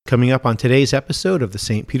coming up on today's episode of the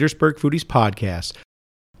St. Petersburg Foodies Podcast.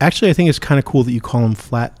 Actually, I think it's kind of cool that you call them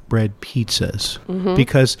flatbread pizzas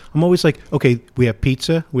because I'm always like, okay, we have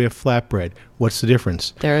pizza, we have flatbread. What's the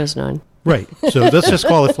difference? There is none. Right. So let's just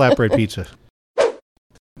call it flatbread pizza.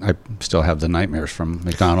 I still have the nightmares from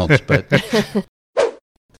McDonald's, but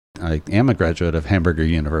I am a graduate of Hamburger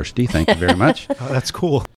University. Thank you very much. Oh, that's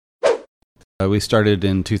cool. We started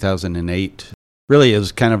in 2008. Really, it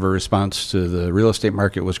was kind of a response to the real estate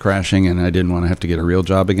market was crashing, and I didn't want to have to get a real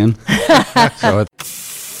job again. So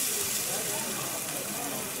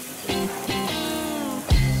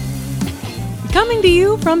Coming to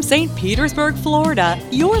you from St. Petersburg, Florida,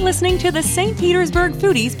 you're listening to the St. Petersburg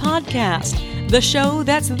Foodies Podcast, the show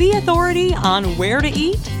that's the authority on where to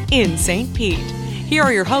eat in St. Pete. Here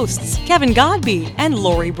are your hosts, Kevin Godby and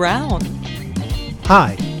Lori Brown.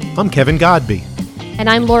 Hi, I'm Kevin Godby. And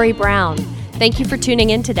I'm Lori Brown. Thank you for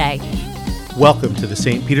tuning in today. Welcome to the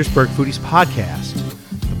St. Petersburg Foodies Podcast,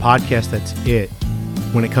 the podcast that's it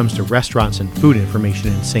when it comes to restaurants and food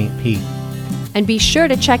information in St. Pete. And be sure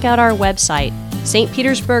to check out our website,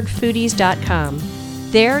 stpetersburgfoodies.com.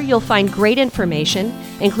 There you'll find great information,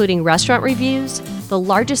 including restaurant reviews, the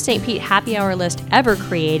largest St. Pete happy hour list ever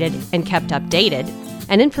created and kept updated,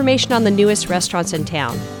 and information on the newest restaurants in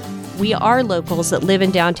town. We are locals that live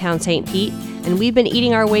in downtown St. Pete, and we've been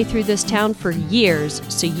eating our way through this town for years,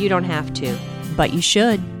 so you don't have to. But you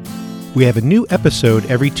should. We have a new episode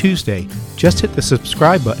every Tuesday. Just hit the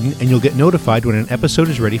subscribe button and you'll get notified when an episode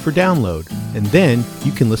is ready for download. And then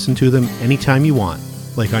you can listen to them anytime you want,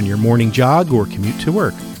 like on your morning jog or commute to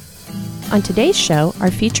work. On today's show,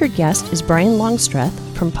 our featured guest is Brian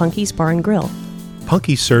Longstreth from Punky's Bar and Grill.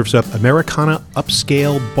 Punky serves up Americana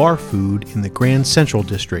upscale bar food in the Grand Central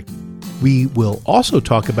District. We will also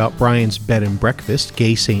talk about Brian's bed and breakfast,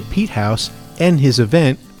 Gay St. Pete House, and his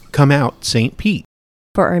event, Come Out St. Pete.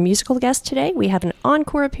 For our musical guest today, we have an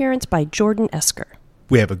encore appearance by Jordan Esker.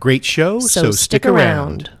 We have a great show, so stick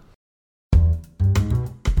around.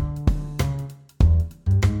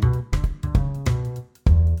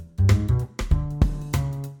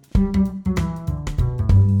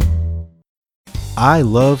 I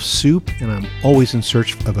love soup, and I'm always in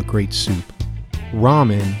search of a great soup.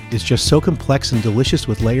 Ramen is just so complex and delicious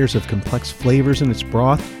with layers of complex flavors in its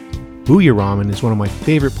broth. Booyah Ramen is one of my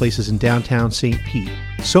favorite places in downtown St. Pete,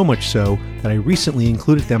 so much so that I recently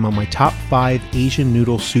included them on my top 5 Asian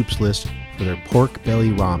noodle soups list for their pork belly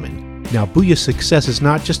ramen. Now, Booyah's success is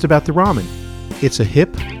not just about the ramen. It's a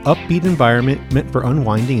hip, upbeat environment meant for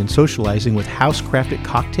unwinding and socializing with house-crafted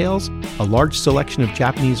cocktails, a large selection of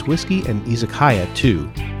Japanese whiskey, and izakaya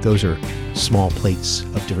too. Those are small plates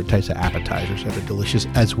of different types of appetizers that are delicious,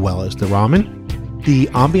 as well as the ramen. The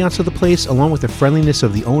ambiance of the place, along with the friendliness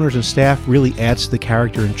of the owners and staff, really adds to the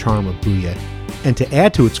character and charm of Booyah. And to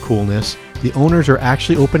add to its coolness, the owners are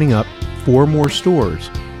actually opening up 4 more stores,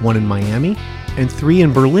 1 in Miami and 3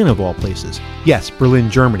 in Berlin of all places. Yes, Berlin,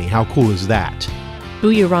 Germany. How cool is that?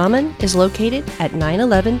 Booyah Ramen is located at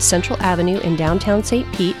 911 Central Avenue in downtown St.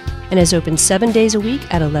 Pete and is open 7 days a week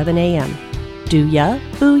at 11 a.m. Do ya,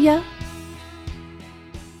 Booyah?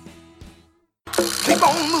 Keep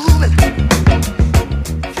on moving.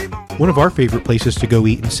 One of our favorite places to go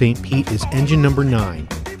eat in St. Pete is Engine Number 9.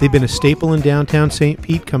 They've been a staple in downtown St.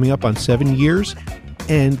 Pete coming up on 7 years,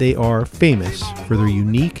 and they are famous for their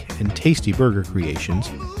unique and tasty burger creations.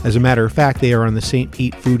 As a matter of fact, they are on the St.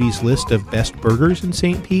 Pete Foodies list of best burgers in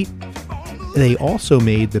St. Pete. They also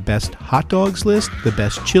made the best hot dogs list, the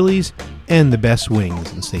best chilies, and the best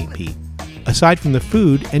wings in St. Pete. Aside from the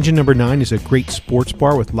food, Engine Number 9 is a great sports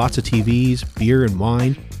bar with lots of TVs, beer, and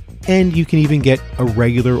wine. And you can even get a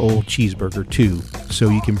regular old cheeseburger too, so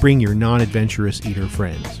you can bring your non-adventurous eater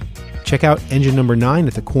friends. Check out Engine Number 9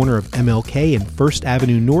 at the corner of MLK and 1st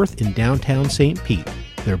Avenue North in downtown St. Pete.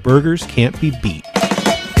 Their burgers can't be beat.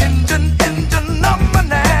 Engine number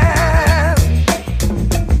 9.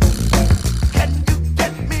 Can you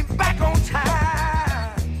get me back on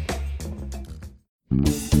time?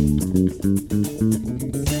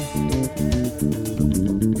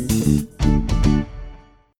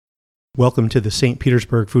 Welcome to the St.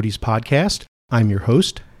 Petersburg Foodies Podcast. I'm your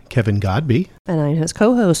host, Kevin Godby. And I'm his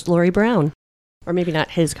co-host, Lori Brown. Or maybe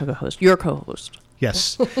not his co-host, your co-host.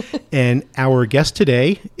 Yes. And our guest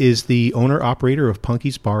today is the owner-operator of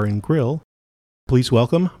Punky's Bar and Grill. Please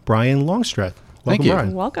welcome Brian Longstreth. Welcome, Thank you.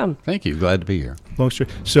 Brian. Welcome. Thank you. Glad to be here.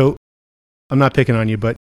 Longstreth. So, I'm not picking on you,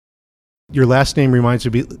 but your last name reminds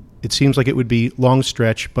me, it seems like it would be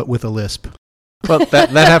Longstretch, but with a lisp. Well, that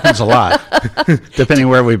happens a lot, depending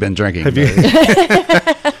where we've been drinking. Have you?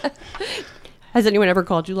 Has anyone ever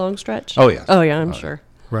called you Longstretch? Oh, yes. Oh, yeah, I'm sure.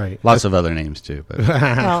 Right. Lots of other names too. But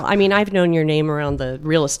Well, I mean, I've known your name around the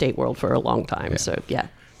real estate world for a long time. So, yeah.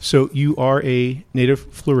 So you are a native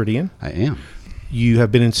Floridian. I am. You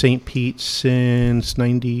have been in St. Pete since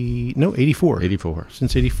 84. 84.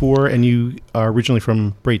 Since 84, and you are originally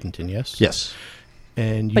from Bradenton, yes? Yes.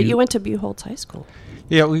 And But you went to Buchholz High School.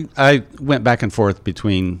 Yeah, I went back and forth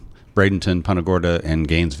between Bradenton, Punta Gorda, and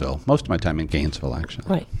Gainesville. Most of my time in Gainesville, actually.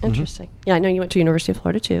 Right. Interesting. Yeah, I know you went to University of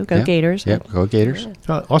Florida, too. Go Yeah. Gators. Yeah, go Gators.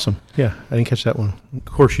 Awesome. Yeah, I didn't catch that one. Of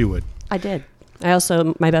course you would. I did. I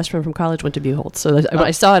also, my best friend from college went to Buchholz. So when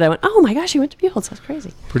I saw it, I went, oh my gosh, you went to Buchholz. That's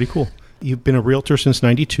crazy. Pretty cool. You've been a realtor since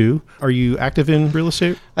 92. Are you active in real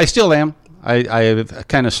estate? I still am. I have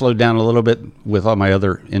kind of slowed down a little bit with all my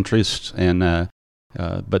other interests, and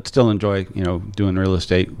but still enjoy doing real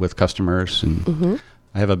estate with customers. And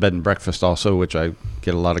I have a bed and breakfast also, which I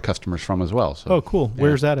get a lot of customers from as well. So, Oh, cool. yeah.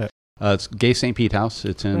 Where's that at? It's Gay St. Pete House.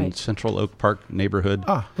 It's in Right. Central Oak Park neighborhood,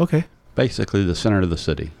 Ah, okay. basically the center of the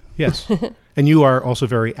city. Yes. And you are also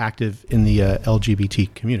very active in the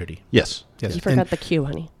LGBT community. Yes. Yes. You forgot And the Q,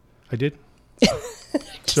 honey. I did?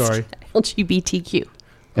 Sorry. LGBTQ.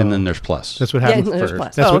 And then there's plus. That's what Yeah, happens. there's for,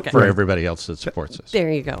 plus. that's Oh, what- okay. for everybody else that supports us. There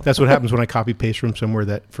you go. That's what happens when I copy paste from somewhere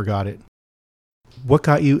that forgot it. What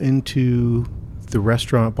got you into the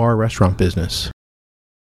restaurant business?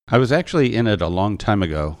 I was actually in it a long time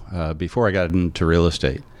ago, before I got into real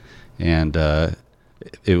estate, and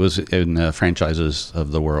it was in the franchises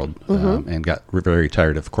of the world, and got very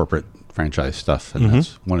tired of corporate franchise stuff, and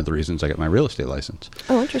that's one of the reasons I got my real estate license.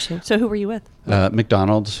 Oh, interesting. So who were you with?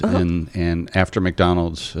 McDonald's, and after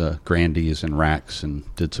McDonald's, Grandy's and Racks, and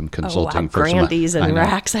did some consulting for some. Grandy's I and know.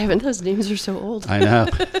 Racks. Those names are so old. I know.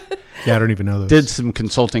 Yeah, I don't even know those. Did some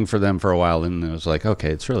consulting for them for a while, and it was like, okay,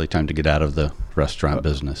 it's really time to get out of the restaurant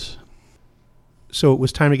business. So it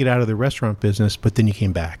was time to get out of the restaurant business, but then you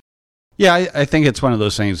came back. Yeah, I think it's one of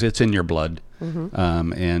those things. It's in your blood,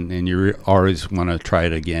 and you always want to try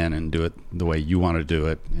it again and do it the way you want to do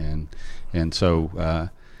it, and so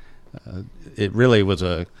it really was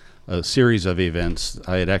a series of events.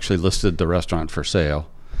 I had actually listed the restaurant for sale,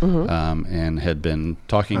 and had been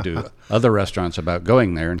talking to other restaurants about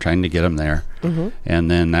going there and trying to get them there,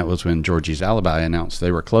 and then that was when Georgie's Alibi announced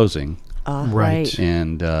they were closing, Right.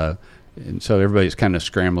 and so everybody's kind of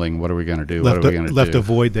scrambling. What are we going to do? What are we going to do? Left a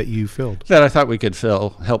void that you filled. That I thought we could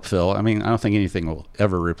help fill. I mean, I don't think anything will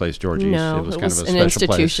ever replace Georgie's. No, it was kind of a an special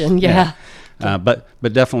institution. place. Yeah.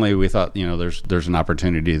 But definitely we thought, there's an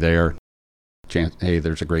opportunity there. Hey,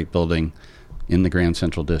 there's a great building in the Grand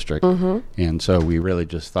Central District, and so we really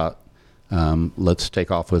just thought, let's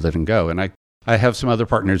take off with it and go. And I have some other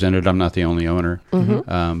partners in it. I'm not the only owner,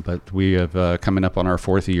 but we have coming up on our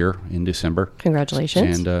 4th year in December,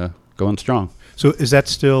 Congratulations. and going strong. So is that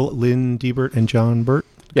still Lynn Diebert and John Burt,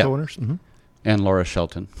 Yeah. co-owners? And Laura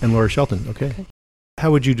Shelton. And Laura Shelton. Okay. How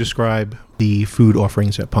would you describe the food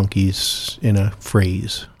offerings at Punky's in a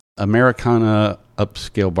phrase? Americana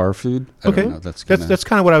upscale bar food. I Okay. don't know. That's That's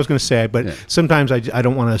kind of what I was going to say, but Yeah. sometimes I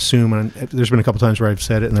don't want to assume. And there's been a couple times where I've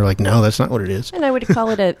said it, and they're like, "No, that's not what it is." And I would call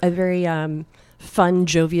it a very fun,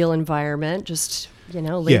 jovial environment. Just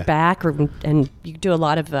laid Yeah. back, and you do a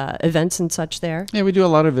lot of events and such there. Yeah, we do a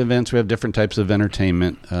lot of events. We have different types of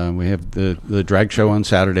entertainment. We have the drag show on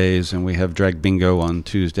Saturdays, and we have drag bingo on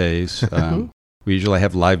Tuesdays. We usually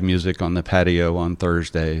have live music on the patio on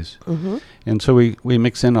Thursdays. And so we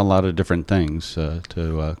mix in a lot of different things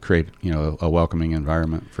to create a welcoming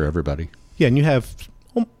environment for everybody. Yeah, and you have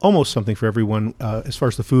almost something for everyone as far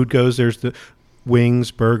as the food goes. There's the wings,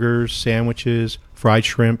 burgers, sandwiches, fried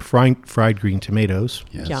shrimp, fried green tomatoes.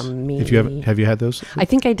 Yes. Yummy. If you have you had those? I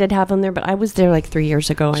think I did have them there, but I was there like 3 years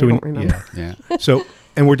ago. I don't remember. Yeah. So,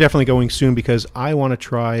 and we're definitely going soon because I want to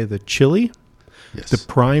try the chili, Yes. the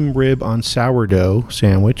prime rib on sourdough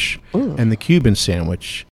sandwich, and the Cuban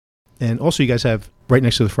sandwich. And also, you guys have right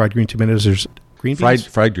next to the fried green tomatoes. There's green beans,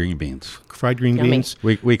 fried green beans. fried green Yummy. beans,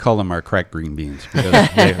 We call them our cracked green beans because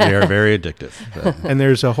they are very addictive. and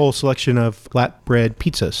there's a whole selection of flatbread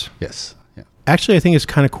pizzas. Yes. Yeah. Actually, I think it's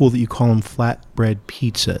kind of cool that you call them flatbread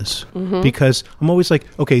pizzas because I'm always like,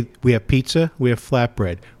 okay, we have pizza, we have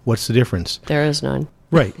flatbread. What's the difference? There is none.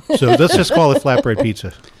 Right. So let's just call it flatbread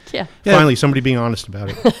pizza. Yeah. Finally, somebody being honest about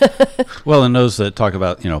it. Well, and those that talk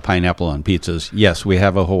about, pineapple on pizzas, yes, we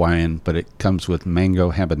have a Hawaiian, but it comes with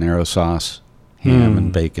mango habanero sauce, ham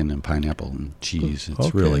and bacon and pineapple and cheese. It's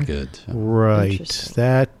Okay. really good. So, Right. Interesting.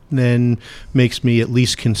 That then makes me at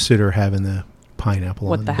least consider having the pineapple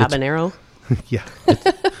What on the it. habanero? Yeah.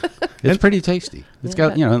 it's pretty tasty. It's Yeah,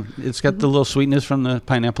 got, it's got the little sweetness from the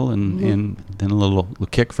pineapple and then a little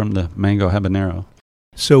kick from the mango habanero.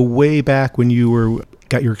 So way back when you were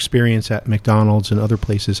got your experience at McDonald's and other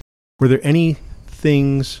places. Were there any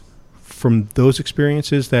things from those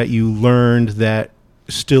experiences that you learned that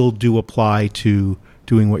still do apply to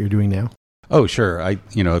doing what you're doing now? Oh, sure. I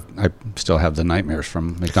still have the nightmares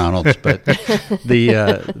from McDonald's, but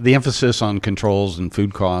the emphasis on controls and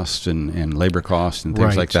food costs and labor costs and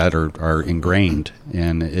things like that are ingrained,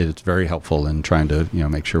 and it's very helpful in trying to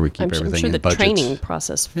make sure we keep everything I'm sure in the budgets. Training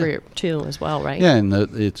process for you too as well, right? Yeah, and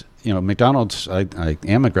it's McDonald's. I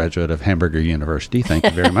am a graduate of Hamburger University. Thank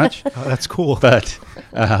you very much. Oh, that's cool. But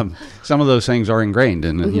some of those things are ingrained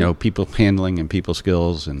in people handling and people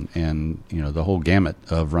skills and the whole gamut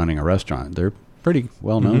of running a restaurant. They're pretty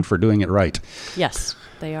well known for doing it right. Yes,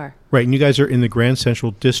 they are. Right, and you guys are in the Grand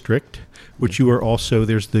Central District, which you are also,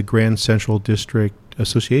 there's the Grand Central District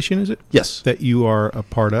Association, is it? Yes. That you are a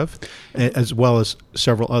part of, as well as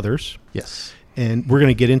several others. Yes. And we're going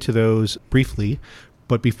to get into those briefly.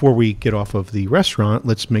 But before we get off of the restaurant,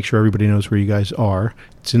 let's make sure everybody knows where you guys are.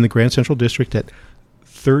 It's in the Grand Central District at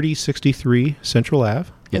 3063 Central Ave.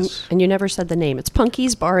 Yes. And you never said the name. It's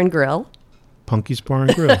Punky's Bar and Grill. Punky's Bar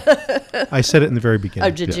and Grill. I said it in the very beginning.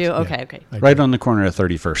 Oh, did you? Okay, okay. Right on the corner of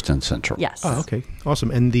 31st and Central. Yes. Oh, okay. Awesome.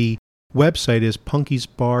 And the website is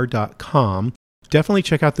punkysbar.com. Definitely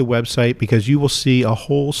check out the website because you will see a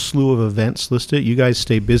whole slew of events listed. You guys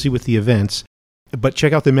stay busy with the events, but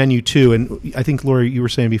check out the menu too. And I think, Lori, you were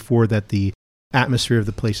saying before that the atmosphere of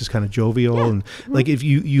the place is kind of jovial. Yeah. And like if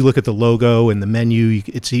you look at the logo and the menu,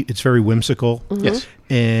 it's very whimsical. Mm-hmm. Yes.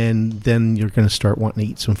 And then you're going to start wanting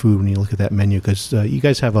to eat some food when you look at that menu because you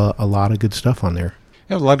guys have a lot of good stuff on there.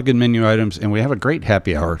 We have a lot of good menu items, and we have a great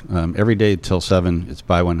happy hour. Every day till 7, it's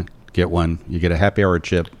buy one, get one. You get a happy hour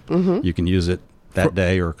chip. Mm-hmm. You can use it that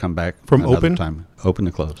day or come back from another open time. Open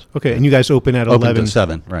to close. Okay, and you guys open at 11. Open to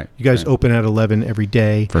 7, right. You guys open at 11 every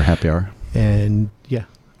day. For happy hour. And yeah,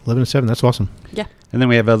 11 to 7, that's awesome. Yeah. And then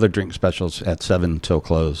we have other drink specials at 7 till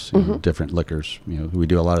close, different liquors. We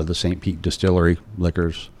do a lot of the St. Pete Distillery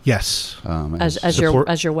liquors. Yes. As your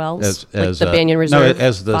wells? As the Banyan Reserve No,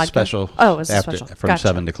 as the vodka? special. Oh, as after, the special. From Gotcha.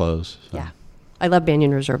 7 to close. So. Yeah. I love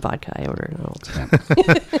Banyan Reserve vodka. I order it all the time.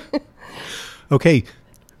 Okay,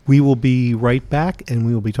 we will be right back, and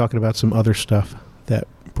we will be talking about some other stuff that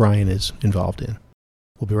Brian is involved in.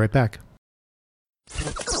 We'll be right back.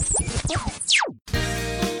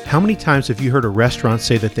 How many times have you heard a restaurant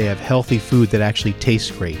say that they have healthy food that actually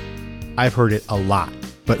tastes great? I've heard it a lot,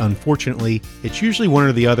 but unfortunately, it's usually one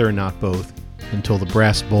or the other and not both until the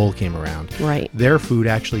Brass Bowl came around. Right. Their food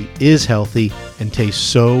actually is healthy and tastes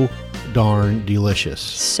so darn delicious.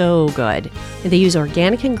 So good. They use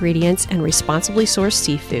organic ingredients and responsibly sourced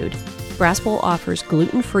seafood. Brass Bowl offers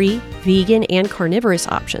gluten-free, vegan, and carnivorous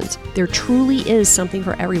options. There truly is something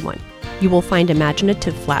for everyone. You will find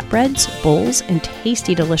imaginative flatbreads, bowls, and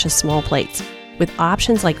tasty, delicious small plates, with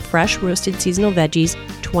options like fresh roasted seasonal veggies,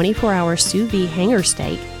 24-hour sous vide hanger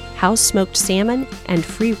steak, house-smoked salmon, and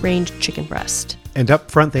free-range chicken breast. And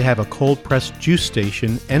up front, they have a cold-pressed juice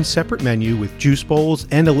station and separate menu with juice bowls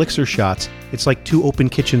and elixir shots. It's like 2 open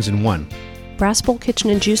kitchens in one. Brass Bowl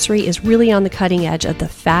Kitchen and Juicery is really on the cutting edge of the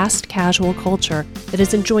fast casual culture that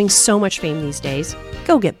is enjoying so much fame these days.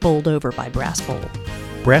 Go get bowled over by Brass Bowl.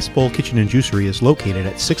 Brass Bowl Kitchen and Juicery is located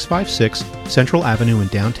at 656 Central Avenue in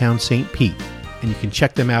downtown St. Pete, and you can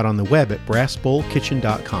check them out on the web at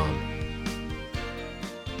brassbowlkitchen.com.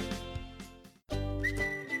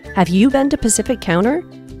 Have you been to Pacific Counter?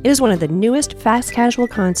 It is one of the newest fast casual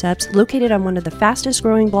concepts located on one of the fastest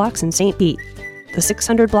growing blocks in St. Pete, the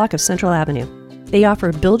 600 block of Central Avenue. They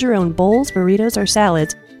offer build-your-own bowls, burritos, or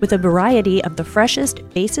salads with a variety of the freshest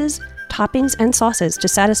bases, toppings, and sauces to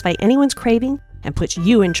satisfy anyone's craving and put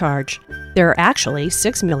you in charge. There are actually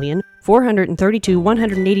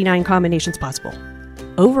 6,432,189 combinations possible.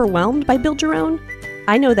 Overwhelmed by build your own?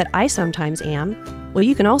 I know that I sometimes am. Well,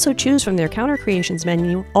 you can also choose from their Counter Creations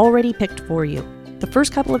menu already picked for you. The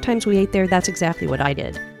first couple of times we ate there, that's exactly what I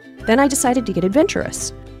did. Then I decided to get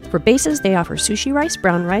adventurous. For bases, they offer sushi rice,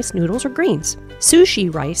 brown rice, noodles, or greens.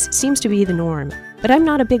 Sushi rice seems to be the norm, but I'm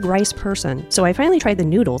not a big rice person, so I finally tried the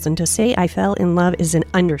noodles, and to say I fell in love is an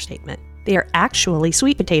understatement. They are actually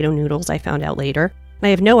sweet potato noodles, I found out later, and I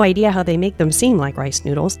have no idea how they make them seem like rice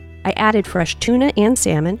noodles. I added fresh tuna and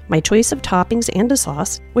salmon, my choice of toppings and a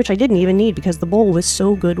sauce, which I didn't even need because the bowl was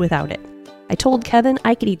so good without it. I told Kevin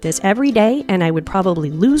I could eat this every day and I would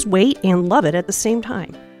probably lose weight and love it at the same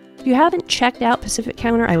time. If you haven't checked out Pacific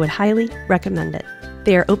Counter, I would highly recommend it.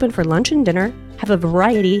 They are open for lunch and dinner, have a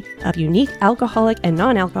variety of unique alcoholic and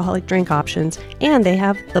non-alcoholic drink options, and they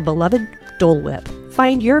have the beloved Dole Whip.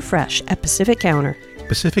 Find your fresh at Pacific Counter.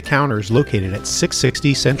 Pacific Counter is located at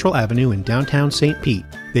 660 Central Avenue in downtown St. Pete.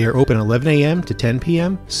 They are open 11 a.m. to 10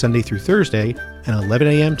 p.m. Sunday through Thursday and 11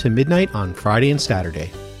 a.m. to midnight on Friday and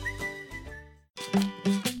Saturday.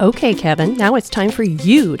 Okay, Kevin, now it's time for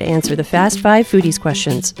you to answer the Fast 5 Foodies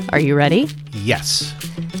questions. Are you ready? Yes.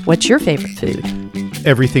 What's your favorite food?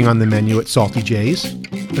 Everything on the menu at Salty J's,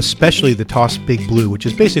 especially the Tossed Big Blue, which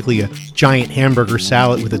is basically a giant hamburger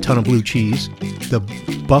salad with a ton of blue cheese. The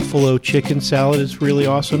buffalo chicken salad is really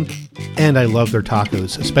awesome. And I love their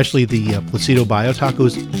tacos, especially the Placido Bio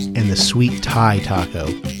tacos and the sweet Thai taco.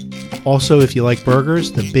 Also, if you like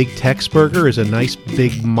burgers, the Big Tex burger is a nice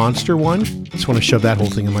big monster one. Just want to shove that whole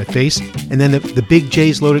thing in my face. And then the Big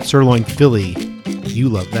J's Loaded Sirloin Philly. You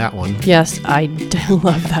love that one. Yes, I do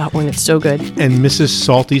love that one. It's so good. And Mrs.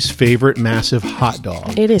 Salty's favorite massive hot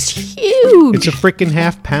dog. It is huge. It's a freaking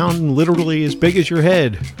half pound and literally as big as your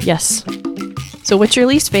head. Yes. So what's your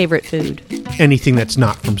least favorite food? Anything that's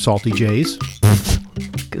not from Salty J's.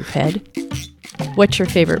 Goofhead. What's your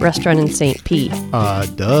favorite restaurant in St. Pete?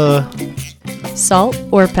 Duh. Salt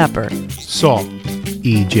or pepper? Salt.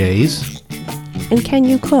 EJ's. And can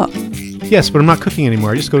you cook? Yes, but I'm not cooking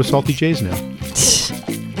anymore. I just go to Salty J's now.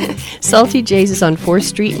 Salty J's is on 4th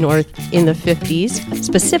Street North in the 50s,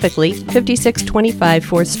 specifically 5625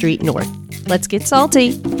 4th Street North. Let's get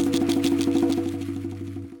salty.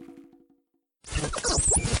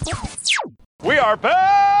 We are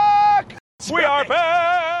back! We are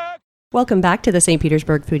back! Welcome back to the St.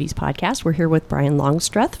 Petersburg Foodies Podcast. We're here with Brian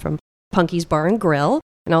Longstreth from Punky's Bar and Grill,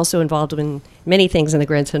 and also involved in many things in the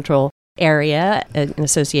Grand Central area, an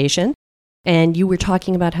association. And you were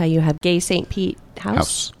talking about how you have Gay St. Pete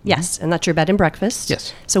House? Yes, and that's your bed and breakfast.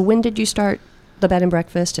 Yes. So when did you start the bed and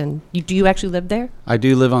breakfast, and do you actually live there? I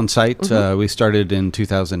do live on site. We started in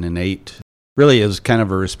 2008. Really, as kind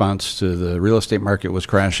of a response to the real estate market was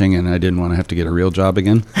crashing, and I didn't want to have to get a real job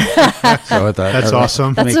again. So I thought, That's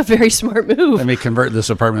awesome. That's a very smart move. Let me convert this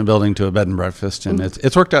apartment building to a bed and breakfast, and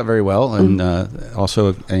it's worked out very well. And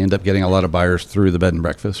also, I end up getting a lot of buyers through the bed and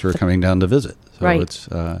breakfast who are coming down to visit. So Right. it's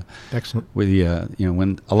Excellent.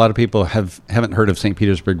 when a lot of people haven't heard of St.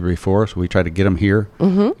 Petersburg before, so we try to get them here.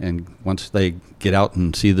 And once they get out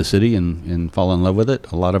and see the city and fall in love with it,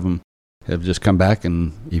 a lot of them have just come back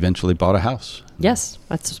and eventually bought a house. Yes,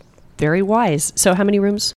 that's very wise. So how many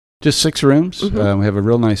rooms? Just 6 rooms. We have a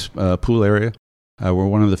real nice pool area. We're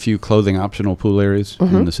one of the few clothing optional pool areas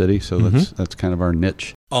in the city, so that's kind of our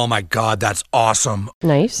niche. Oh my God, that's awesome.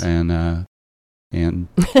 Nice. And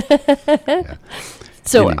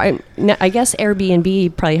So Anyway. I guess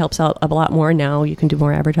Airbnb probably helps out a lot more now. You can do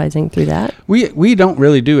more advertising through that. we don't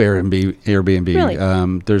really do Airbnb.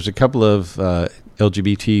 Really? There's a couple of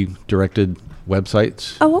LGBT directed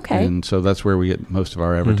websites. Oh, okay. And so that's where we get most of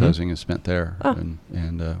our advertising is spent there. Oh. And we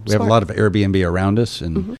have a Smart. lot of Airbnb around us,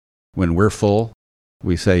 and when we're full,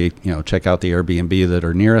 we say, check out the Airbnb that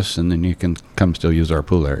are near us, and then you can come still use our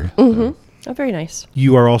pool area. Oh, very nice.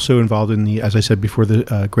 You are also involved in the, as I said before,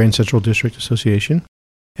 the Grand Central District Association,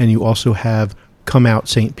 and you also have Come Out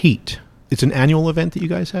St. Pete. It's an annual event that you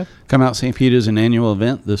guys have? Come Out St. Pete is an annual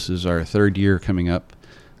event. This is our 3rd year coming up.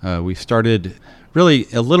 We started really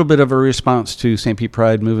a little bit of a response to St. Pete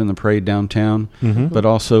Pride, moving the parade downtown, but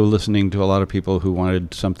also listening to a lot of people who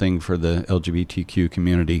wanted something for the LGBTQ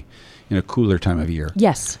community in a cooler time of year.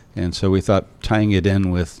 Yes. And so we thought tying it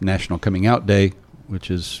in with National Coming Out Day,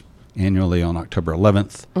 which is annually on October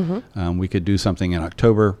 11th, we could do something in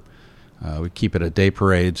October. We keep it a day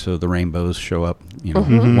parade so the rainbows show up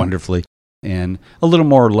wonderfully. And a little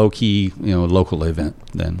more low-key, local event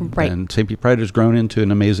than Right. And St. Pete Pride has grown into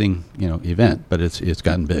an amazing, event, but it's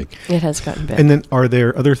gotten big. It has gotten big. And then are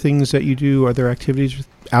there other things that you do? Are there activities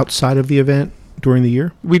outside of the event during the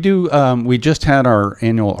year? We do. We just had our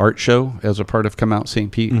annual art show as a part of Come Out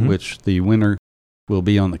St. Pete, which the winner will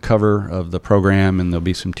be on the cover of the program, and there'll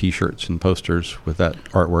be some T-shirts and posters with that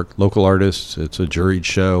artwork. Local artists. It's a juried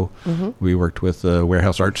show. We worked with the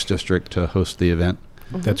Warehouse Arts District to host the event.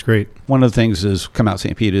 That's great. One of the things is Come Out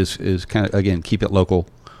St. Pete is kind of, again, keep it local.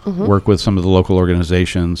 Work with some of the local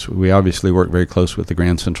organizations. We obviously work very close with the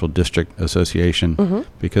Grand Central District Association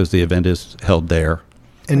because the event is held there.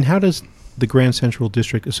 And how does the Grand Central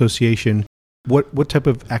District Association, what type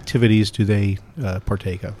of activities do they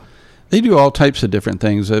partake of? They do all types of different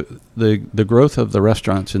things. The growth of the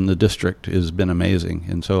restaurants in the district has been amazing,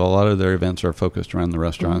 and so a lot of their events are focused around the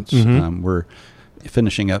restaurants. We're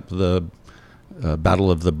finishing up the Battle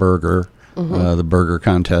of the Burger, the burger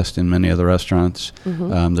contest in many of the restaurants.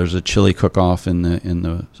 There's a chili cook-off in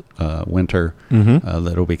the winter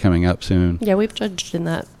that'll be coming up soon. Yeah, we've judged in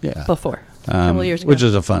that before. couple of years ago. which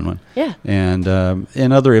is a fun one. Yeah. And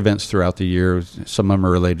other events throughout the year. Some of them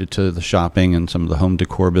are related to the shopping and some of the home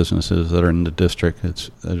decor businesses that are in the district.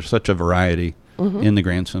 There's such a variety in the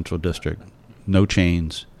Grand Central District. No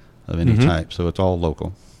chains of any type, so it's all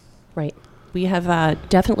local. Right. We have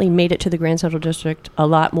definitely made it to the Grand Central District a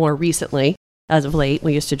lot more recently, as of late.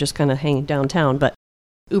 We used to just kind of hang downtown, but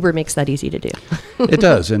Uber makes that easy to do. It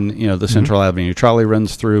does, and the Central Avenue trolley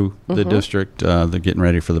runs through the district. They're getting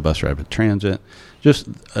ready for the bus rapid transit. Just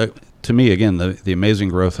to me, again, the amazing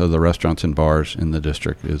growth of the restaurants and bars in the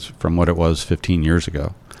district is from what it was 15 years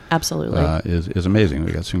ago. Absolutely. Is amazing.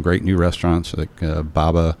 We got some great new restaurants like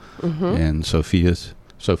Baba and Sophie's.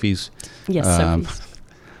 Yes, Sophie's.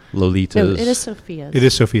 Lolita's. No, it is Sophia's. It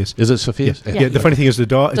is Sophia's. Is it Sophia's? Yeah. The funny thing is the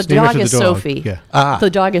dog. The It's named dog after is the dog. Sophie. Yeah. The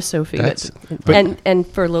dog is Sophie. And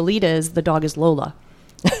for Lolita's, the dog is Lola.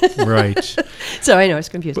 Right. So I know it's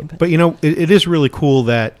confusing. But it is really cool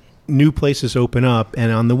that new places open up.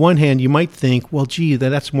 And on the one hand, you might think, well, gee,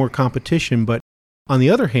 that's more competition. But on the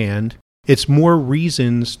other hand, it's more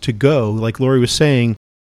reasons to go. Like Lori was saying,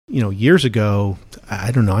 years ago,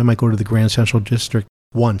 I don't know, I might go to the Grand Central District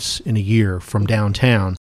once in a year from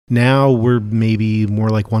downtown. Now we're maybe more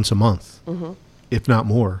like once a month, if not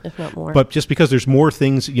more. If not more. But just because there's more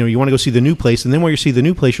things, you want to go see the new place. And then when you see the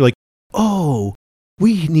new place, you're like, oh,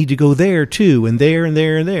 we need to go there too, and there and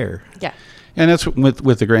there and there. Yeah. And that's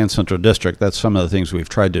with the Grand Central District. That's some of the things we've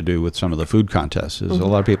tried to do with some of the food contests. Is a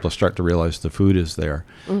lot of people start to realize the food is there,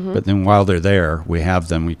 but then while they're there, we have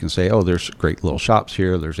them. We can say, oh, there's great little shops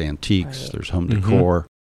here. There's antiques. There's home decor,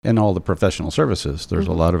 and all the professional services. There's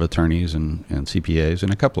a lot of attorneys and CPAs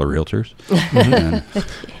and a couple of realtors. And,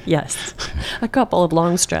 yes, a couple of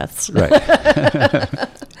Longstreths. right.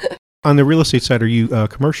 On the real estate side, are you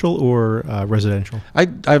commercial or residential?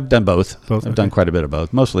 I've done both. Both, I've done quite a bit of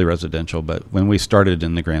both, mostly residential. But when we started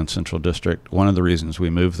in the Grand Central District, one of the reasons we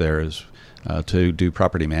moved there is to do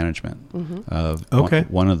property management. Okay.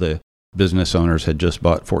 One of the business owners had just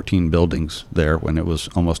bought 14 buildings there when it was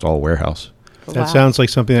almost all warehouse. That sounds like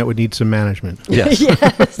something that would need some management. Yes.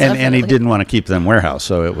 Yes, and he didn't want to keep them warehouse.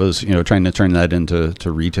 So it was, trying to turn that into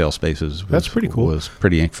retail spaces. That's pretty cool. Was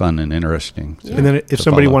pretty fun and interesting. And then if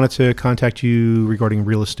somebody follow. wanted to contact you regarding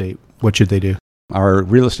real estate, what should they do? Our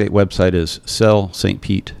real estate website is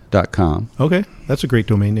sellstpete.com. Okay. That's a great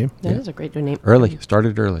domain name. That is a great name.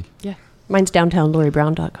 Started early. Yeah. Mine's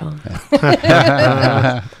downtownloribrown.com.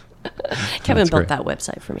 Kevin built that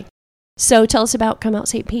website for me. So tell us about Come Out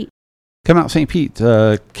St. Pete. Come Out St. Pete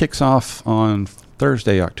kicks off on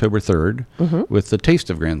Thursday, October 3rd, with the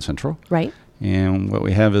Taste of Grand Central. Right. And what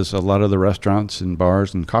we have is a lot of the restaurants and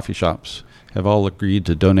bars and coffee shops have all agreed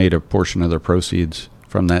to donate a portion of their proceeds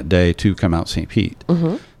from that day to Come Out St. Pete.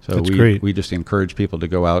 So That's great. We just encourage people to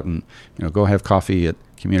go out and go have coffee at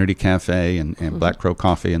Community Cafe and Black Crow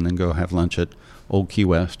Coffee, and then go have lunch at Old Key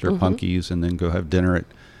West or Punky's, and then go have dinner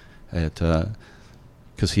at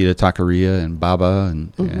Casita Taqueria and Baba,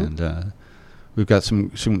 and we've got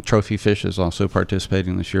some Trophy Fish is also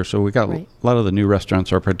participating this year. So we got a lot of the new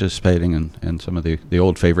restaurants are participating, and some of the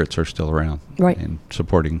old favorites are still around and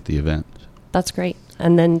supporting the event. That's great.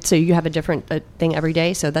 And then so you have a different thing every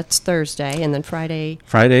day. So that's Thursday, and then Friday.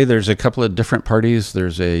 Friday, there's a couple of different parties.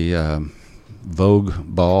 There's a Vogue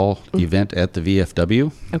Ball event at the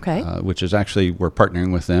VFW. Okay. Which is actually, we're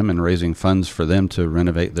partnering with them and raising funds for them to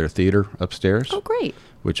renovate their theater upstairs. Oh, great.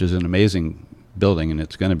 Which is an amazing building, and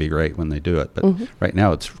it's going to be great when they do it. But right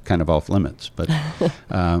now it's kind of off limits. But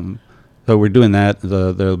so we're doing that.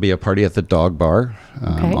 There'll be a party at the Dog Bar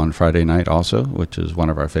on Friday night also, which is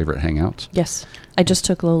one of our favorite hangouts. Yes. I just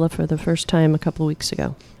took Lola for the first time a couple of weeks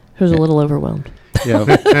ago. She was a little overwhelmed. Yeah,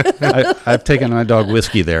 I've taken my dog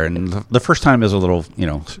Whiskey there, and the first time is a little,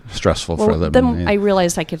 stressful for them. Then I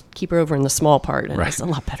realized I could keep her over in the small part, and it's a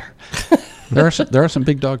lot better. There are some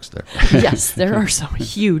big dogs there. Yes, there are some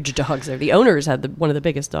huge dogs there. The owners had one of the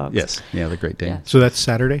biggest dogs. Yes, the Great Dane. Yeah. So that's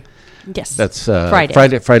Saturday? Yes. That's Friday.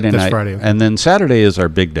 Friday That's night. Friday, okay. And then Saturday is our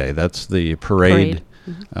big day. That's the parade.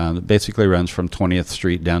 That basically runs from 20th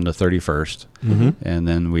Street down to 31st. And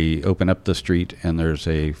then we open up the street, and there's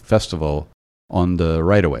a festival on the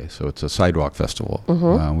right-of-way. So it's a sidewalk festival.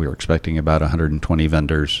 We were expecting about 120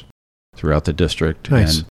 vendors throughout the district.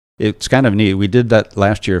 Nice. And it's kind of neat. We did that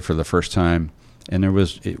last year for the first time, and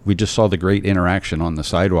we just saw the great interaction on the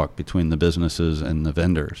sidewalk between the businesses and the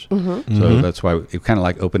vendors. So that's why it kind of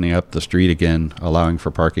like opening up the street again, allowing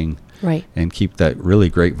for parking, and keep that really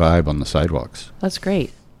great vibe on the sidewalks. That's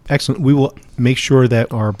great. Excellent. We will make sure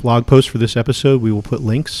that our blog post for this episode, we will put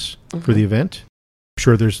links for the event. I'm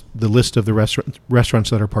sure there's the list of the restaurants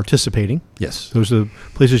that are participating. Yes. Those are the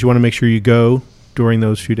places you want to make sure you go during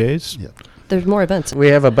those few days? Yeah. There's more events. We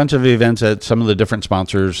have a bunch of events at some of the different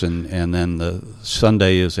sponsors, and then the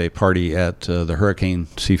Sunday is a party at the Hurricane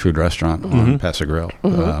Seafood Restaurant on Paso Grill.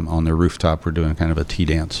 On their rooftop, we're doing kind of a tea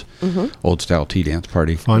dance, old-style tea dance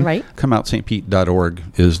party. Fun. Right. ComeOutStPete.org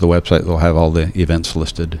is the website. They'll have all the events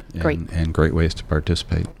listed Great. and great ways to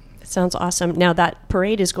participate. Sounds awesome. Now, that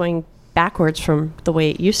parade is going backwards from the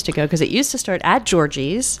way it used to go, because it used to start at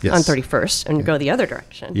Georgie's Yes. on 31st and go the other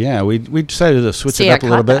direction. Yeah, we decided to switch See, it up I a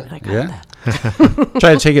little caught bit. that. I caught Yeah. that.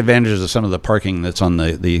 Try to take advantage of some of the parking that's on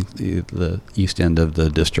the east end of the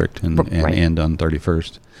district and Right. end on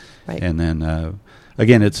 31st. Right. And then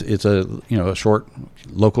again, it's a short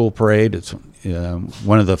local parade. It's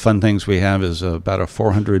one of the fun things we have is about a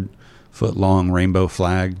 400-foot long rainbow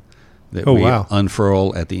flag that Oh, we wow.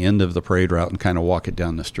 unfurl at the end of the parade route and kind of walk it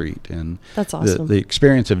down the street. And That's awesome. The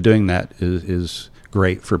experience of doing that is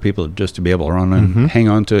great for people just to be able to run and hang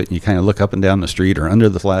on to it. And you kind of look up and down the street or under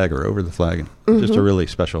the flag or over the flag. And just a really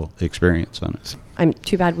special experience on it. I'm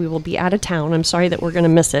too bad we will be out of town. I'm sorry that we're going to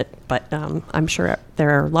miss it, but I'm sure there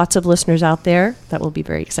are lots of listeners out there that will be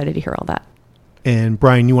very excited to hear all that. And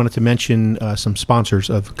Brian, you wanted to mention some sponsors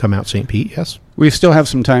of Come Out St. Pete, yes? We still have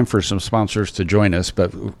some time for some sponsors to join us,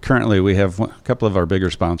 but currently we have a couple of our bigger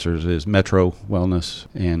sponsors is Metro Wellness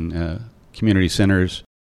and Community Centers.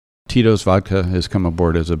 Tito's Vodka has come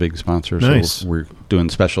aboard as a big sponsor, Nice. so we're doing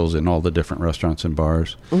specials in all the different restaurants and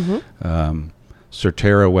bars.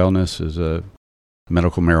 Certera Wellness is a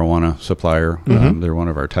medical marijuana supplier. They're one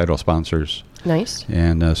of our title sponsors. Nice.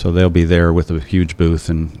 And so they'll be there with a huge booth,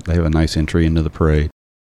 and they have a nice entry into the parade.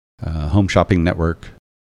 Home Shopping Network,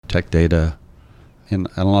 Tech Data, and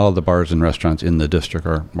a lot of the bars and restaurants in the district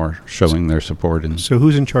are showing their support. And So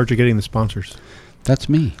who's in charge of getting the sponsors? that's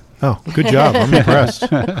me. Oh, good job. I'm impressed.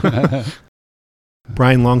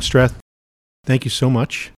 Brian Longstreth, thank you so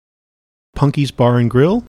much. Punky's Bar and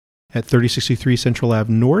Grill at 3063 Central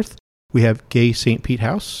Ave North. We have Gay St. Pete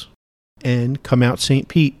House and Come Out St.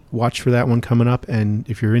 Pete. Watch for that one coming up. And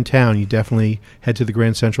if you're in town, you definitely head to the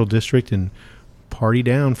Grand Central District and party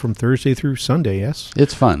down from Thursday through Sunday, yes?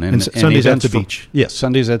 It's fun. And Sundays at events the beach. Yes,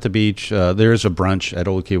 Sundays at the beach. There is a brunch at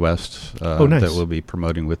Old Key West nice. that we'll be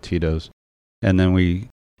promoting with Tito's. And then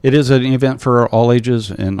it is an event for all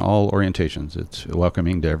ages and all orientations. It's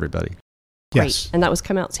welcoming to everybody. Yes. Great. And that was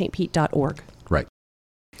comeoutstpete.org. Right.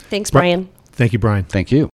 Thanks, Brian. Thank you, Brian.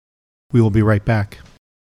 Thank you. We will be right back.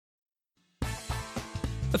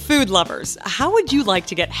 Food lovers, how would you like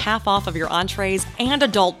to get half off of your entrees and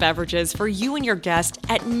adult beverages for you and your guest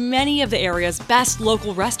at many of the area's best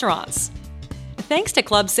local restaurants? Thanks to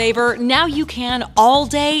Club Saver, now you can all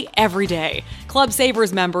day, every day. Club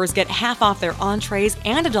Saver's members get half off their entrees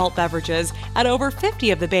and adult beverages at over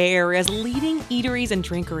 50 of the Bay Area's leading eateries and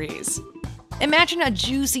drinkeries. Imagine a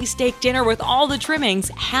juicy steak dinner with all the trimmings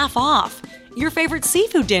half off. Your favorite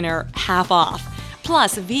seafood dinner half off.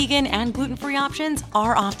 Plus, vegan and gluten-free options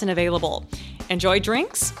are often available. Enjoy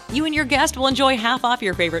drinks? You and your guest will enjoy half off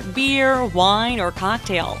your favorite beer, wine, or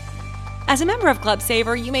cocktail. As a member of Club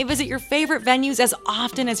Saver, you may visit your favorite venues as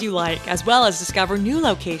often as you like, as well as discover new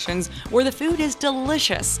locations where the food is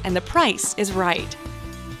delicious and the price is right.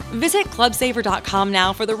 Visit clubsaver.com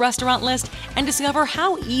now for the restaurant list and discover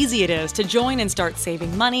how easy it is to join and start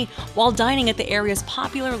saving money while dining at the area's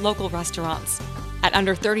popular local restaurants. At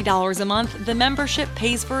under $30 a month, the membership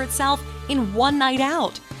pays for itself in one night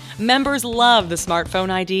out. Members love the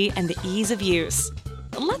smartphone ID and the ease of use.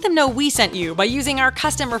 Let them know we sent you by using our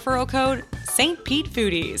custom referral code St. Pete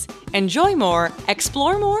Foodies. Enjoy more,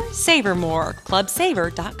 explore more, savor more.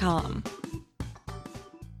 Clubsaver.com.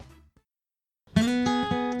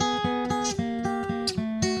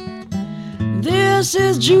 This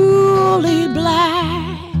is Julie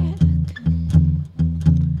Black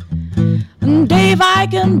and Dave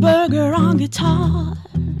Eichenberger on guitar.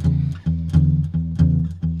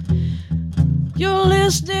 You're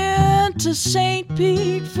listening to St.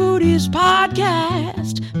 Pete Foodies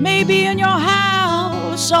podcast, maybe in your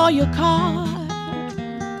house or your car.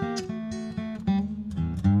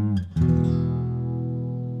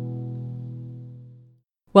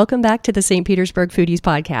 Welcome back to the St. Petersburg Foodies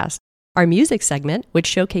podcast. Our music segment, which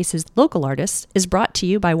showcases local artists, is brought to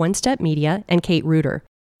you by One Step Media and Kate Reuter.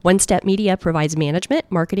 One Step Media provides management,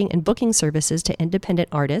 marketing, and booking services to independent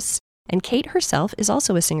artists, and Kate herself is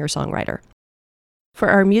also a singer-songwriter. For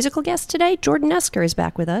our musical guest today, Jordan Esker is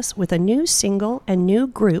back with us with a new single and new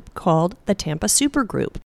group called the Tampa Super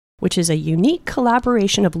Group, which is a unique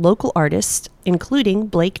collaboration of local artists, including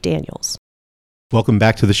Blake Daniels. Welcome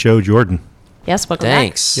back to the show, Jordan. Yes, welcome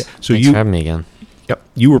Thanks. Yeah, so Thanks for having me again. Yep.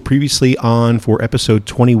 You were previously on for episode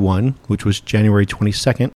 21, which was January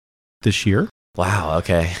 22nd this year. Wow.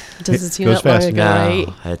 Okay. Doesn't seem goes that long fast. ago,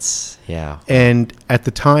 right? It's And at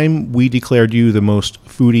the time, we declared you the most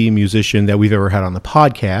foodie musician that we've ever had on the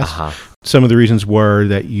podcast. Some of the reasons were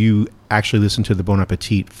that you actually listened to the Bon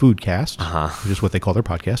Appetit Foodcast, which is what they call their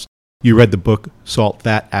podcast. You read the book Salt,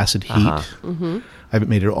 Fat, Acid, Heat. I haven't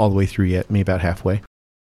made it all the way through yet, maybe about halfway.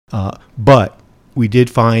 But we did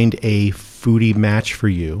find a foodie match for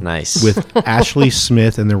you. Nice. With Ashley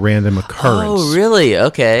Smith and the Random Occurrence. Oh, really?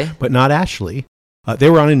 Okay. But not Ashley. They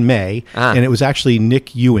were on in May, and it was actually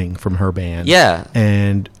Nick Ewing from her band. Yeah.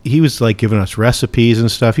 And he was like giving us recipes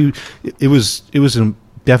and stuff. It was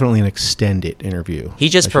definitely an extended interview. He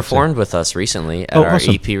just performed with us recently at our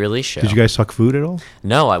awesome. EP release show. Did you guys talk food at all?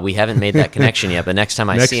 No, we haven't made that connection yet, but next time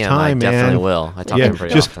I see him, I man. definitely will. I talk to him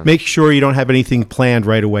pretty just often. make sure you don't have anything planned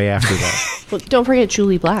right away after that. Well, don't forget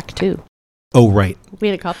Julie Black, too. Oh, right. We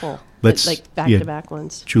had a couple. Let's- like back-to-back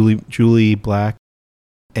ones. Julie Black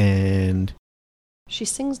and... She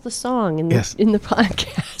sings the song in Yes. the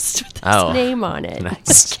podcast with his Oh, name on it.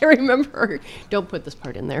 nice. I can't remember her. Don't put this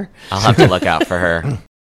part in there. I'll have to look out for her.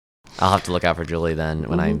 I'll have to look out for Julie then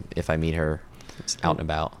when if I meet her out and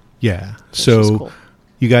about. Yeah. She's So cool.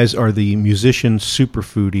 you guys are the musician super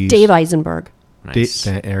foodies. Dave Eisenberg. Nice.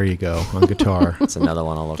 There you go, on guitar. That's another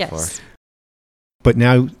one I'll look Yes. for. But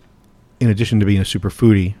now, in addition to being a super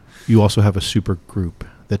foodie, you also have a super group,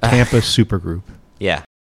 the Tampa Super Group. Yeah.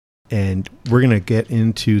 And we're going to get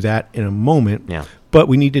into that in a moment. Yeah. But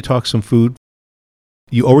we need to talk some food.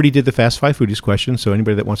 You already did the Fast Five Foodies question, so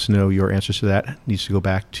anybody that wants to know your answers to that needs to go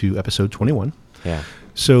back to episode 21. Yeah.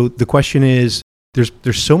 So the question is, there's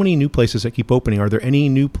so many new places that keep opening. Are there any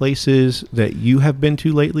new places that you have been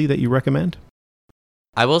to lately that you recommend?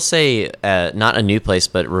 I will say, not a new place,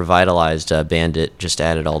 but revitalized Bandit just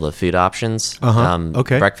added all the food options,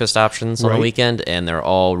 Okay. breakfast options on Right. the weekend, and they're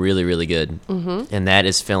all really, really good. And that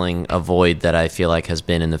is filling a void that I feel like has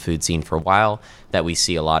been in the food scene for a while, that we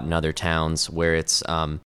see a lot in other towns, where it's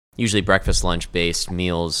usually breakfast, lunch-based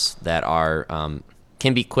meals that are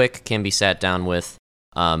can be quick, can be sat down with,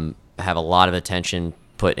 have a lot of attention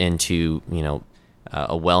put into,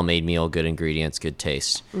 a well-made meal, good ingredients, good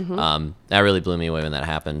taste. That really blew me away when that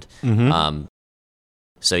happened.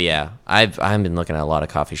 So yeah, I've been looking at a lot of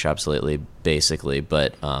coffee shops lately, basically,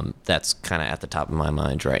 but that's kind of at the top of my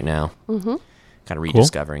mind right now. Kind of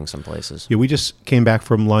rediscovering some places. Yeah, we just came back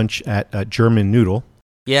from lunch at German Noodle.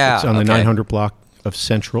 Yeah, It's on the okay. 900 block of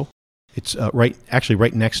Central. It's right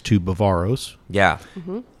next to Bavaro's. Yeah,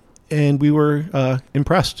 And we were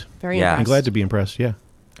impressed. Very Yeah. I'm impressed. glad to be impressed, yeah.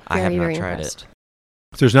 I have Very, not very tried impressed. it.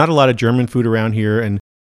 There's not a lot of German food around here, and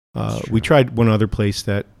we tried one other place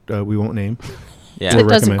that we won't name. Yeah, It doesn't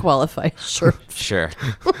recommend. qualify. Sure. sure.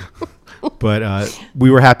 But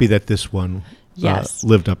we were happy that this one Yes.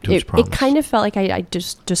 lived up to its promise. It kind of felt like I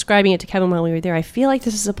just describing it to Kevin while we were there. I feel like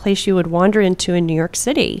this is a place you would wander into in New York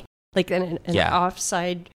City, like an Yeah.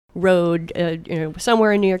 offside road,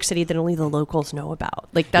 somewhere in New York City that only the locals know about.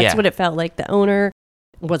 Like that's Yeah. what it felt like. The owner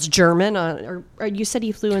was German, or you said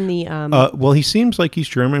he flew in the. Well, he seems like he's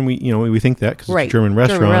German. We think that because Right. it's a German German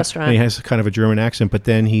restaurant, restaurant. and he has kind of a German accent. But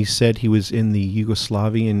then he said he was in the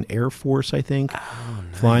Yugoslavian Air Force, I think,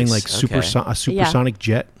 flying like Okay. a supersonic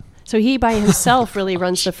jet. So he by himself really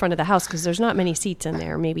runs the front of the house because there's not many seats in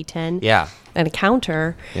there, maybe 10. Yeah. And a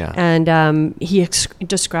counter. Yeah. And he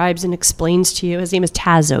describes and explains to you, his name is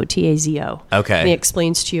Tazo, T-A-Z-O. Okay. And he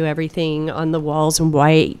explains to you everything on the walls and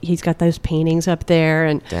why he's got those paintings up there.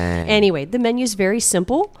 And Dang. anyway, the menu's very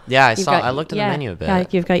simple. Yeah, You've I looked at the menu a bit. Yeah,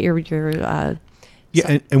 you've got your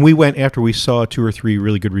Yeah, and we went after we saw 2 or 3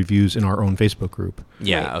 really good reviews in our own Facebook group.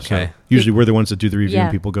 Yeah. So Okay. usually we're the ones that do the review Yeah.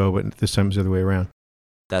 and people go, but this time it's the other way around.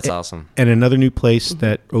 That's awesome. And another new place Mm-hmm.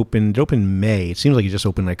 that opened May. It seems like it just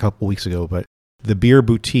opened like a couple weeks ago, but the Beer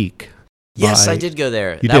Boutique. Yes, by- I did go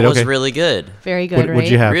there. You that did? was Okay. really good. very good, What- right? what'd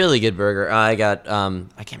you have? Really good burger. I got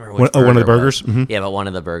I can't remember which One of the burger it was. burgers? Mhm. Yeah, but one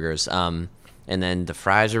of the burgers. And then the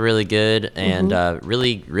fries are really good, and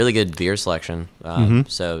really really good beer selection.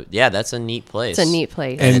 So yeah, that's a neat place. It's a neat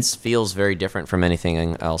place. and And- it feels very different from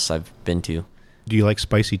anything else I've been to. Do you like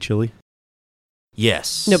spicy chili?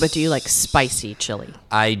 Yes. No, but do you like spicy chili?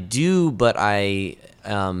 I do, but I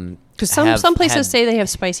Because have some places had- say they have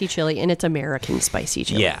spicy chili and it's American spicy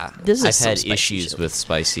chili. Yeah, This is I've some had spicy issues chili. with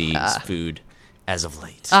spicy food as of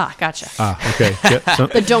late. Gotcha. Okay. Yeah,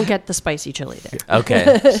 But don't get the spicy chili there.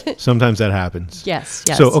 Okay. sometimes that happens. Yes,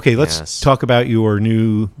 yes. So, okay, let's Yes. talk about your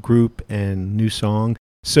new group and new song.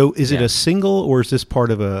 So, is it Yeah. a single or is this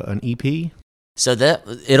part of an E EP? So that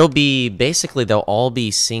it'll be basically they'll all be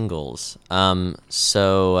singles. Sorry,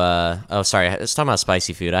 let's talk about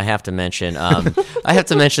spicy food. I have to mention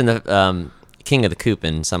the King of the Coop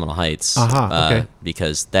in Seminole Heights. Okay.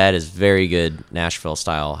 Because that is very good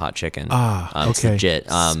Nashville-style hot chicken. It's okay. legit.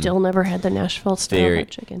 Still never had the Nashville style hot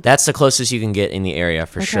chicken. That's the closest you can get in the area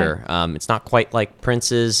for Okay. sure. It's not quite like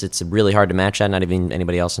Prince's. It's really hard to match that. Not even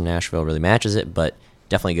anybody else in Nashville really matches it, but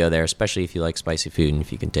definitely go there, especially if you like spicy food and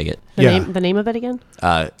if you can dig it. The name of it again?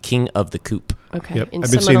 King of the Coop. Okay. Yep. In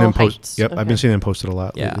I've been seeing them Seminole post. Heights. Yep. I've Okay. been seeing them posted a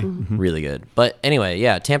lot. Yeah, lately. really good. But anyway,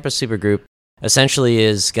 yeah, Tampa Supergroup essentially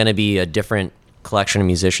is going to be a different collection of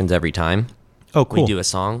musicians every time Oh, cool. we do a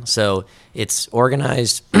song. So it's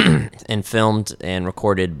organized and filmed and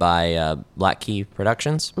recorded by Black Key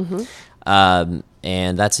Productions. And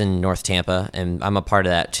that's in North Tampa, and I'm a part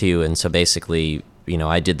of that too. And so basically,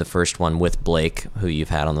 I did the first one with Blake, who you've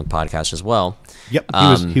had on the podcast as well. Yep.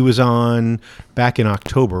 He was on back in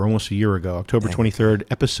October, almost a year ago, October 23rd,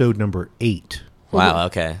 episode number 8. Wow,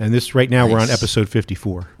 okay. And this right now we're on Nice. episode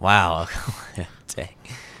 54. Wow. Dang.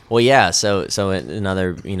 Well, yeah. So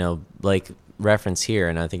another Blake reference here,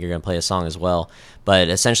 and I think you're going to play a song as well. But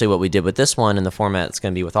essentially, what we did with this one, and the format it's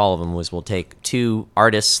going to be with all of them, was we'll take 2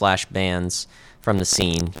 artists/bands from the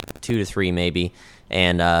scene, 2 to 3 maybe,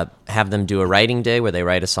 and have them do a writing day where they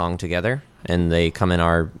write a song together, and they come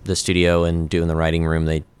in the studio and do in the writing room.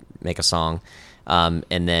 They make a song, and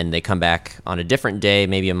then they come back on a different day,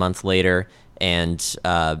 maybe a month later, and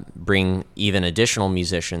bring even additional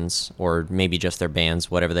musicians or maybe just their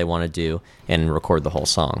bands, whatever they want to do, and record the whole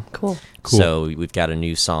song. Cool. So we've got a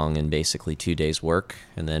new song in basically 2 days' work,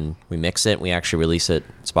 and then we mix it. We actually release it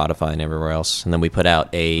Spotify and everywhere else, and then we put out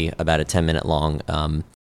about a 10-minute long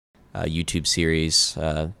YouTube series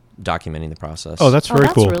documenting the process. Oh, that's very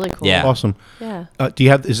that's cool. really cool. Yeah. Awesome. Yeah.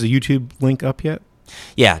 Is the YouTube link up yet?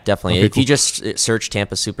 Yeah, definitely. Okay, If you cool. just search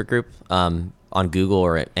Tampa Supergroup on Google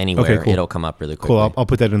or anywhere, Okay, cool. it'll come up really quickly. Cool. I'll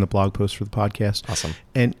put that in the blog post for the podcast. Awesome.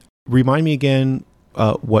 And remind me again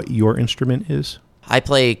what your instrument is. I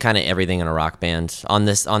play kind of everything in a rock band. On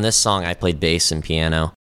this song, I played bass and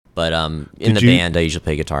piano, but in Did the you- band, I usually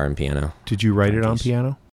play guitar and piano. Did you write it on Keys.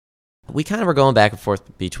 piano? We kind of were going back and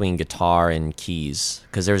forth between guitar and keys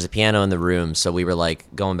because there was a piano in the room, so we were like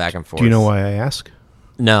going back and forth. Do you know why I ask?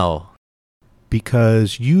 No.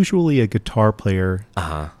 Because usually a guitar player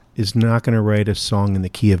is not going to write a song in the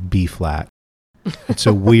key of B flat. It's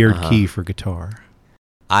a weird key for guitar.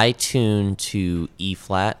 I tune to E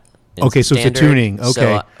flat. Okay, so it's a tuning.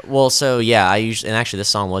 Okay. I usually, and actually this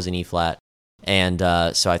song was in E flat, and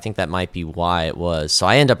so I think that might be why it was. So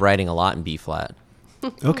I end up writing a lot in B flat,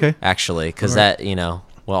 Okay. actually, because All right. that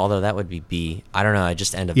although that would be B. I don't know. I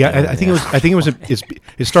just end up. Yeah, doing I think it was.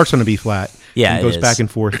 It starts on a B flat. Yeah, and it goes is. back and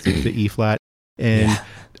forth to the E flat, and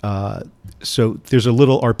so there's a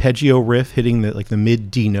little arpeggio riff hitting the mid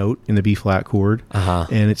D note in the B flat chord,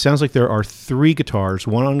 and it sounds like there are 3 guitars,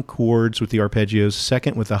 one on chords with the arpeggios,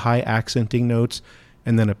 second with the high accenting notes,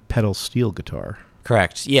 and then a pedal steel guitar.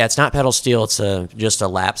 Correct. Yeah, it's not pedal steel. It's just a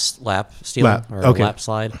lap steel Lap, or okay. a lap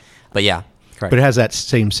slide. But yeah, correct. But it has that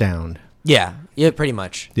same sound. yeah, pretty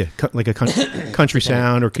much. Yeah, like a country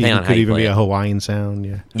sound, or depending on how could you even play be it. a Hawaiian sound.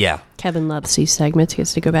 Yeah. Yeah. Kevin loves these segments. He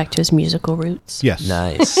gets to go back to his musical roots. Yes.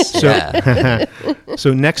 Nice. Yeah.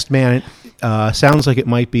 So Next Man sounds like it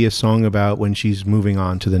might be a song about when she's moving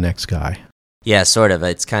on to the next guy. Yeah, sort of.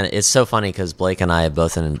 It's so funny because Blake and I have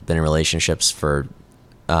both been in relationships for,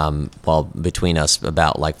 between us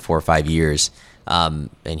about like 4 or 5 years. And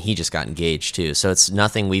he just got engaged too. So it's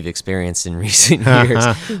nothing we've experienced in recent years,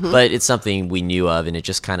 but it's something we knew of, and it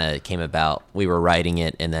just kind of came about. We were writing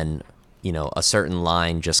it, and then, a certain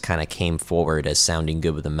line just kind of came forward as sounding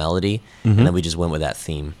good with the melody, and then we just went with that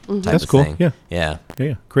theme type That's of cool. thing. Yeah. Yeah.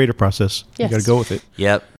 Yeah. Creative process. Yes. You got to go with it.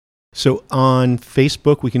 Yep. So on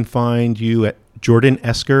Facebook, we can find you at Jordan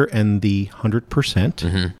Esker and the 100%.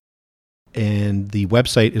 Mm-hmm. And the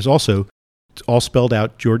website is also, it's all spelled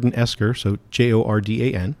out, Jordan Esker, so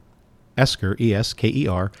Jordan, Esker,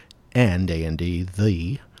 E-S-K-E-R, and A-N-D,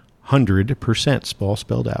 the 100%, all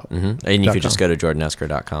spelled out. Mm-hmm. And you .com. could just go to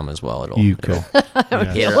jordanesker.com as well. You could.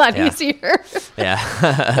 Yeah. A lot Yeah. easier.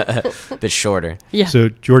 Yeah. A bit shorter. Yeah. So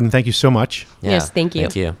Jordan, thank you so much. Yeah. Yes, thank you.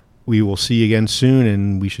 Thank you. We will see you again soon,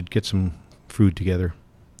 and we should get some food together.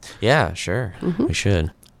 Yeah, sure. We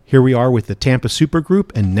should. Here we are with the Tampa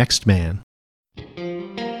Supergroup and Next Man.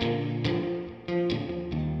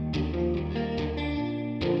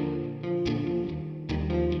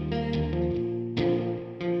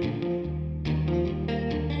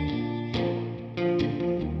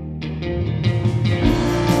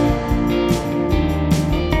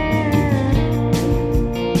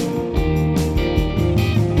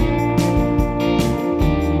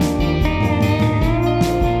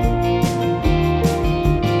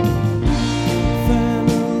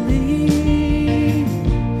 Finally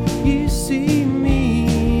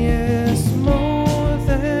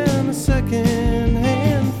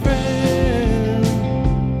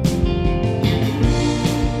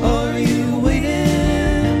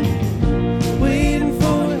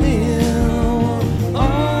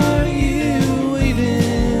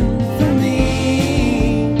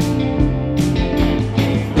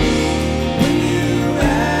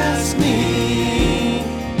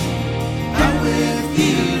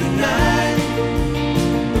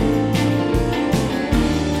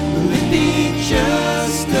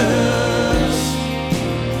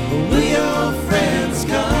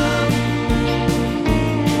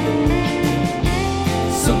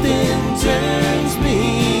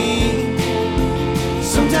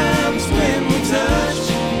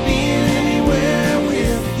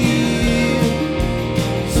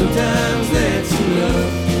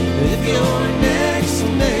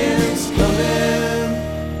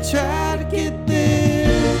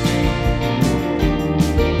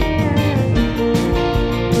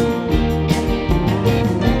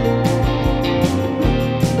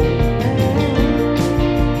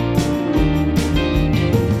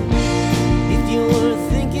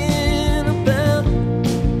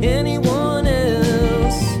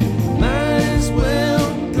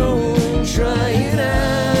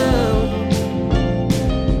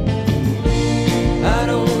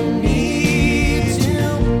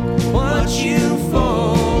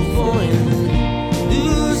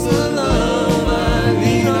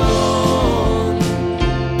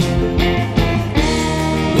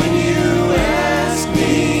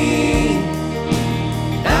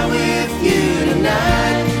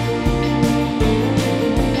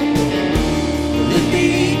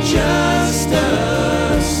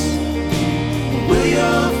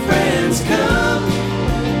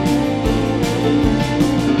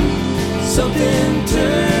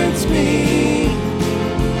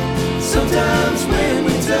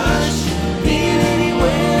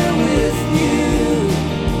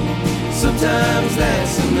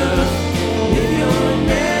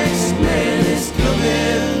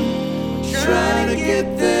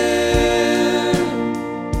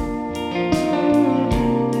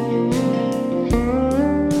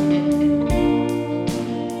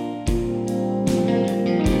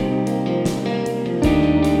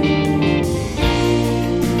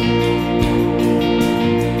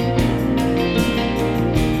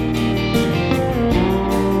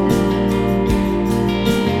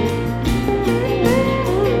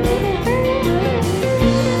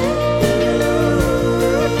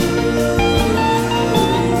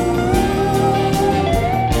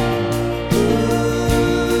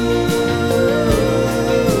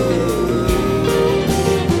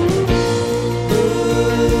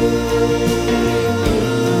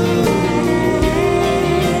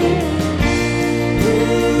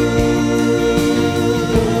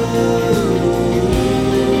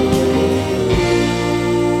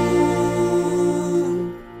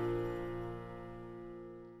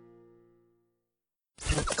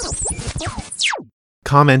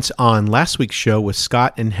comments on last week's show with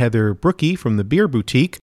Scott and Heather Brookie from the Beer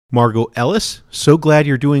Boutique. Margot Ellis, so glad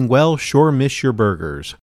you're doing well. Sure miss your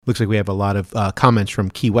burgers. Looks like we have a lot of comments from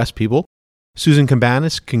Key West people. Susan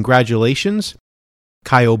Cabanas, congratulations.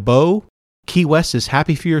 Kyle Bow, Key West is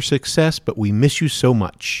happy for your success, but we miss you so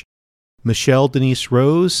much. Michelle Denise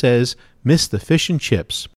Rose says, miss the fish and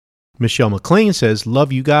chips. Michelle McLean says,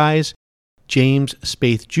 love you guys. James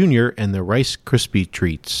Spaeth Jr. and the Rice Krispie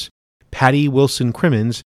Treats. Patty Wilson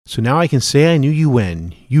Crimmins, so now I can say I knew you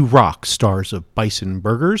when. You rock, stars of Bison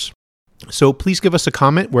Burgers. So please give us a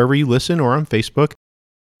comment wherever you listen or on Facebook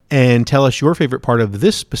and tell us your favorite part of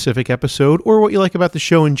this specific episode or what you like about the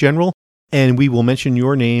show in general, and we will mention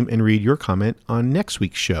your name and read your comment on next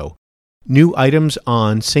week's show. New items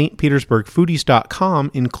on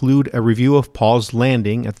stpetersburgfoodies.com include a review of Paul's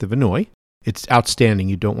Landing at the Vinoy. It's outstanding.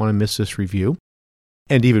 You don't want to miss this review.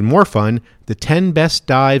 And even more fun, the 10 best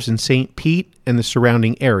dives in St. Pete and the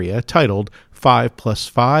surrounding area, titled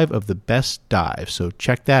 5+5 of the best dives. So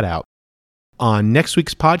check that out. On next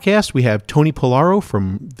week's podcast, we have Tony Polaro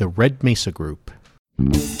from the Red Mesa Group.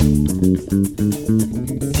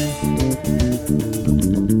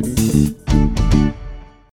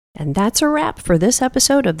 And that's a wrap for this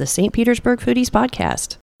episode of the St. Petersburg Foodies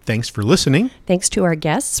Podcast. Thanks for listening. Thanks to our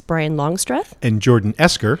guests, Brian Longstreth and Jordan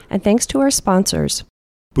Esker. And thanks to our sponsors,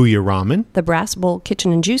 Booyah Ramen, the Brass Bowl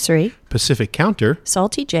Kitchen and Juicery, Pacific Counter,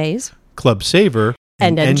 Salty J's, Club Saver,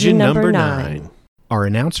 and Engine Number 9. Our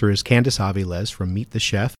announcer is Candace Aviles from Meet the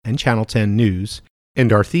Chef and Channel 10 News,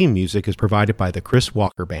 and our theme music is provided by the Chris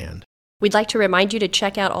Walker Band. We'd like to remind you to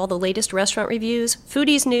check out all the latest restaurant reviews,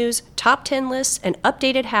 foodies news, top 10 lists, and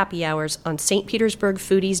updated happy hours on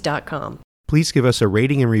stpetersburgfoodies.com. Please give us a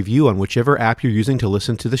rating and review on whichever app you're using to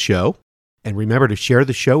listen to the show. And remember to share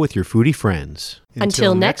the show with your foodie friends.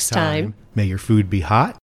 Until next time, may your food be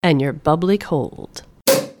hot and your bubbly cold.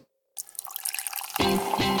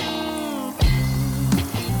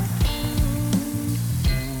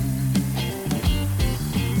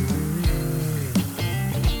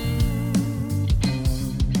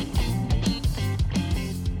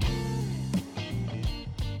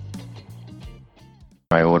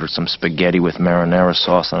 I ordered some spaghetti with marinara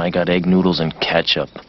sauce and I got egg noodles and ketchup.